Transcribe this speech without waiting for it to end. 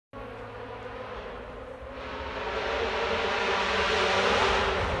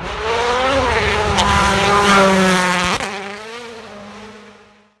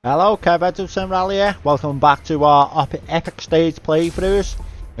Kev Edson Rally here. Welcome back to our epic stage playthroughs.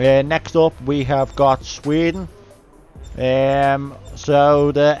 Next up we have got Sweden.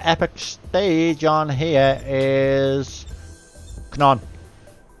 So the epic stage on here is Knon,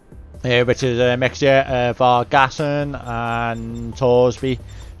 which is a mixture of our Gasson and Torsby.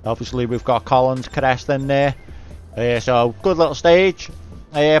 Obviously we've got Collins Crest in there. So good little stage.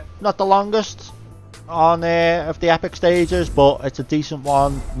 Not the longest on of the epic stages, but it's a decent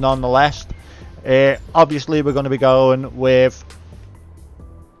one nonetheless. Obviously we're going to be going with,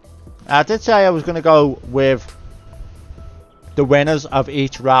 I did say I was going to go with the winners of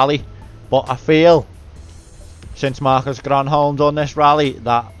each rally, but I feel since Marcus Gronholm done this rally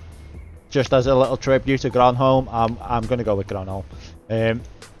that just as a little tribute to Gronholm, I'm going to go with Gronholm.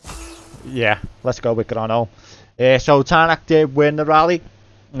 Yeah, let's go with Gronholm. So Tanak did win the rally.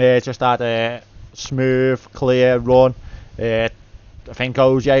 Just had a smooth, clear run. I think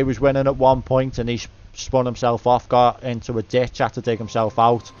OJ was winning at one point and he spun himself off, got into a ditch, had to dig himself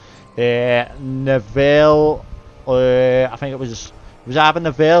out. Neville, I think it was either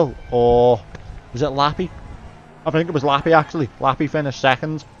Neville or was it Lappy? I think it was Lappy actually. Lappy finished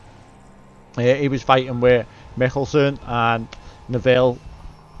second. He was fighting with Mickelson and Neville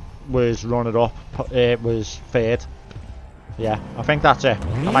was runner up. It was third. Yeah, I think that's it.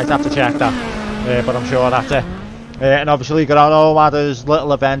 I might have to check that, but I'm sure that's it. And obviously Gronholm had his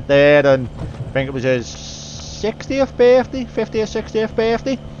little event there, and I think it was his 60th birthday, 50th or 60th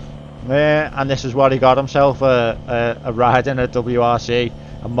birthday. And this is what he got himself, a ride in a WRC,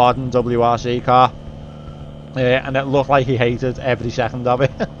 a modern WRC car. And it looked like he hated every second of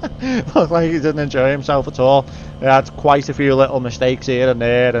it. Looked like he didn't enjoy himself at all. He had quite a few little mistakes here and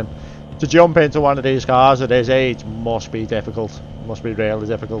there, and to jump into one of these cars at his age must be difficult. Must be really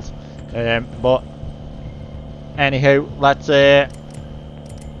difficult. But anywho,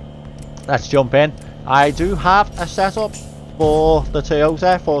 let's jump in. I do have a setup for the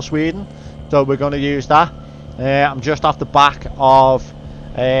Toyota for Sweden, so we're going to use that. I'm just off the back of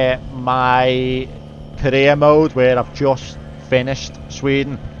my career mode where I've just finished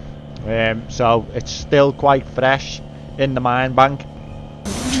Sweden, so it's still quite fresh in the mind bank.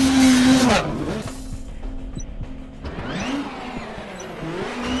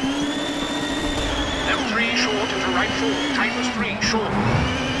 Left 3 short into right 4, tightens 3 short.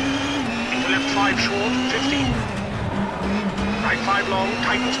 Into left 5 short, 50. Right 5 long,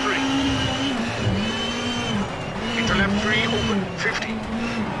 tightens 3. Into left 3 open, 50.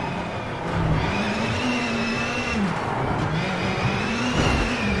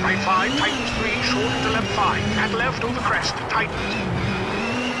 Right 5, tightens 3, short into left 5. At left over crest, tightens.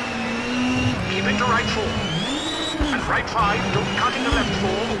 Keep into right 4. And right 5, don't cut into left 4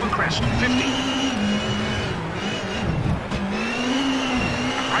 over crest, 50.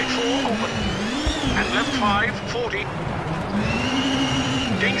 And right 4 open. And left 5, 40.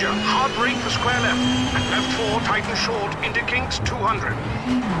 Danger, hard brake for square left. And left 4, tighten short into kinks, 200.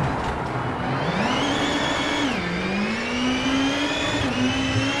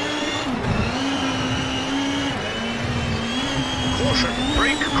 Caution,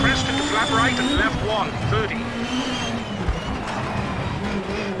 brake, crest into flat right and left 1, 30.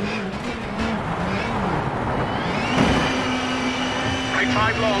 Right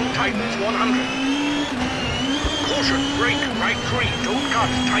 5 long, tightens 100. Caution, brake, right 3, don't cut,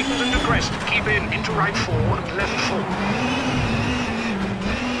 tightens into crest, keep in, into right 4 and left 4.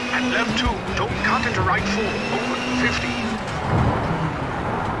 And left 2, don't cut into right 4, open, 50.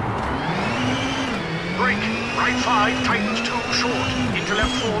 Brake, right 5, tightens 2, short, into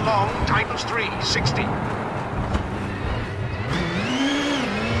left 4 long, tightens 3, 60.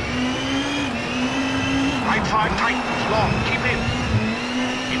 Right 5, tightens, long, keep in.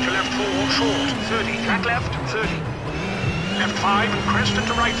 Into left 4, short, 30, flat left, 30. Left 5 and crest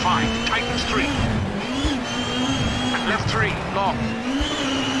into right 5, tightens 3. And left 3, long.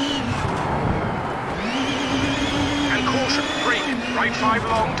 And caution, brake, right 5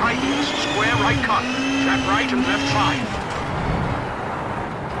 long, tightens, square right cut, flat right and left 5.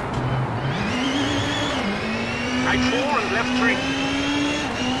 Right 4 and left 3.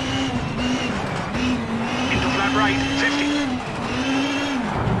 Into flat right, 50.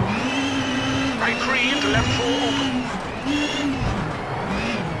 Right 3 into left 4 open.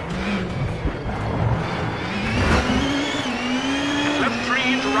 And left 3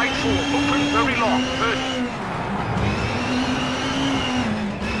 into right 4 open, very long, 30.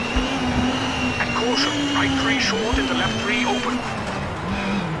 And caution, right 3 short into left 3 open.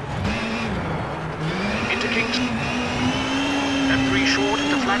 Into Kingston. Left 3 short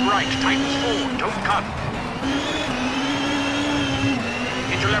into flat right, tightens 4, don't cut.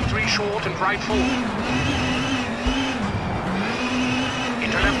 Into left 3 short and right 4.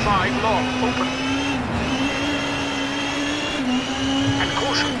 Into left 5 long, open. And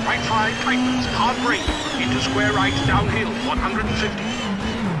caution, right 5 tightens, hard brake. Into square right, downhill, 150.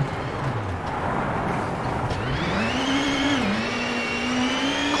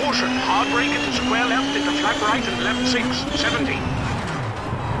 Caution, hard brake into square left, into flat right and left 6, 70.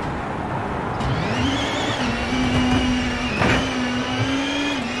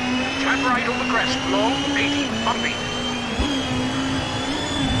 Flat right over crest, long, 80, bumpy.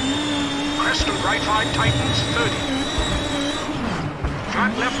 Crest and right 5 tightens, 30.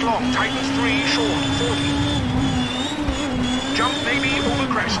 Flat left long, tightens 3, short, 40. Jump maybe over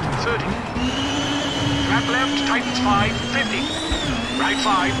crest, 30. Flat left, tightens 5, 50. Right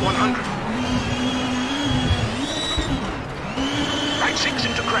 5, 100. Right 6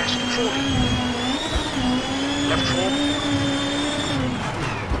 into crest, 40. Left 4.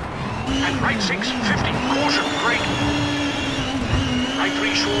 And right 6, 50. Caution, brake. Right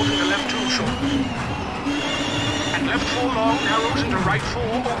 3 short into left 2 short. And left 4 long, narrows into right 4,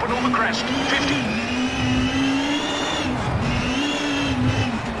 open over crest, 50.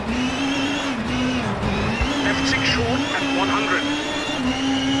 Left 6 short and 100.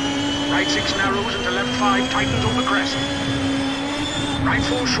 Right 6 narrows into left 5, tightens over crest. Right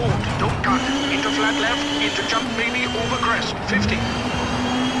 4 short, don't cut. Into flat left, into jump maybe over crest, 50.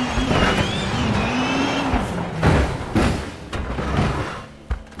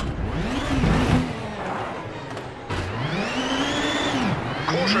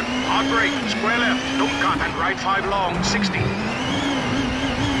 Caution, hard brake, square left, don't cut, and right 5 long, 60.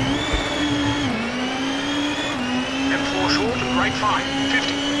 Left 4 short and right 5,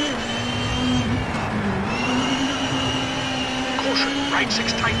 50. Caution, right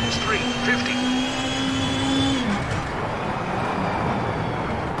 6 tightens 3, 50.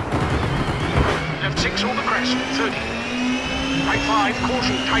 Left 6 over crest, 30. Right 5,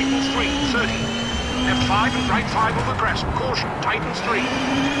 caution, tightens 3, 30. Left 5 and right 5 over crest, caution, tightens 3.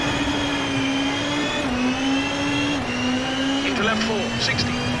 Into left 4,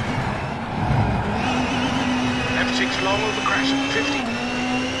 60. Left 6 long over crest, 50.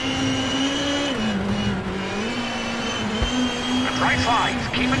 Right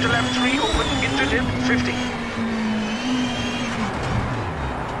 5, keep into left 3, open, into dip, 50.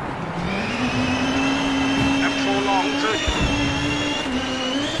 Left 4 long, 30.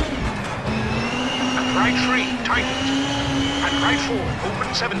 And right 3, tightens. And right 4, open,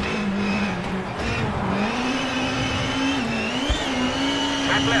 70.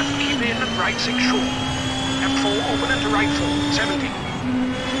 Flat left, keep in and right 6 short. Left 4, open into right 4, 70.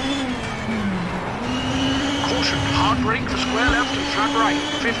 Caution, hard brake for square left and flat right,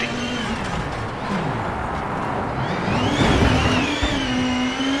 50.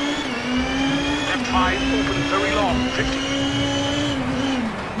 Left 5, open, very long, 50.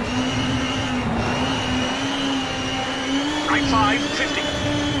 Right 5, 50.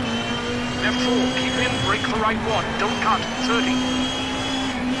 Left 4, keep in, brake for right 1, don't cut, 30.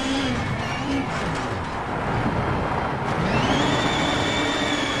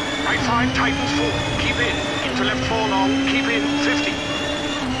 Right 5, tightens 4, keep in. To left 4 long, keep in, 50.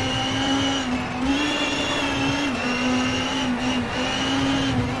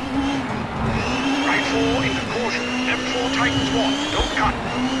 Right 4 into caution, left 4 tightens 1, don't cut.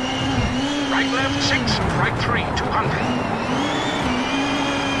 Right left 6, right 3, 200.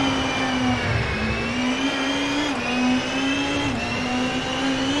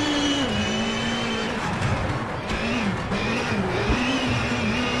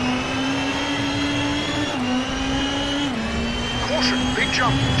 Big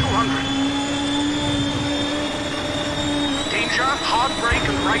jump, 200. Danger, hard brake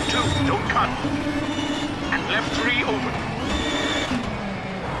and right 2, don't cut. And left 3 open.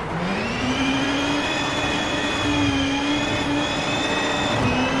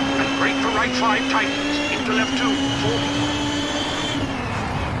 And brake for right 5 tightens, into left 2, 40.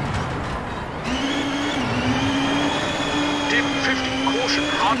 Dip, 50, caution,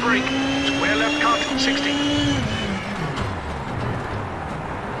 hard brake, square left cut, 60.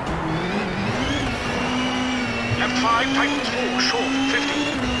 Left 5 tightens 4, short, 50.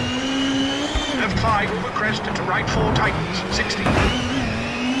 Left 5 over crest into right 4 tightens, 60.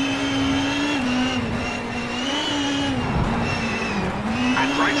 And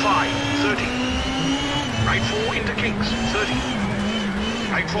right 5, 30. Right 4 into kinks, 30.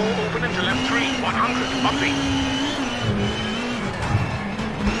 Right 4 open into left 3, 100, bumpy.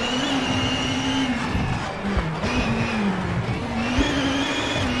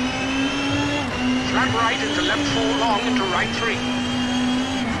 Flat right into left 4 long into right 3.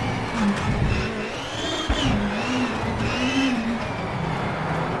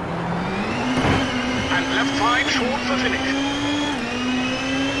 short for finish.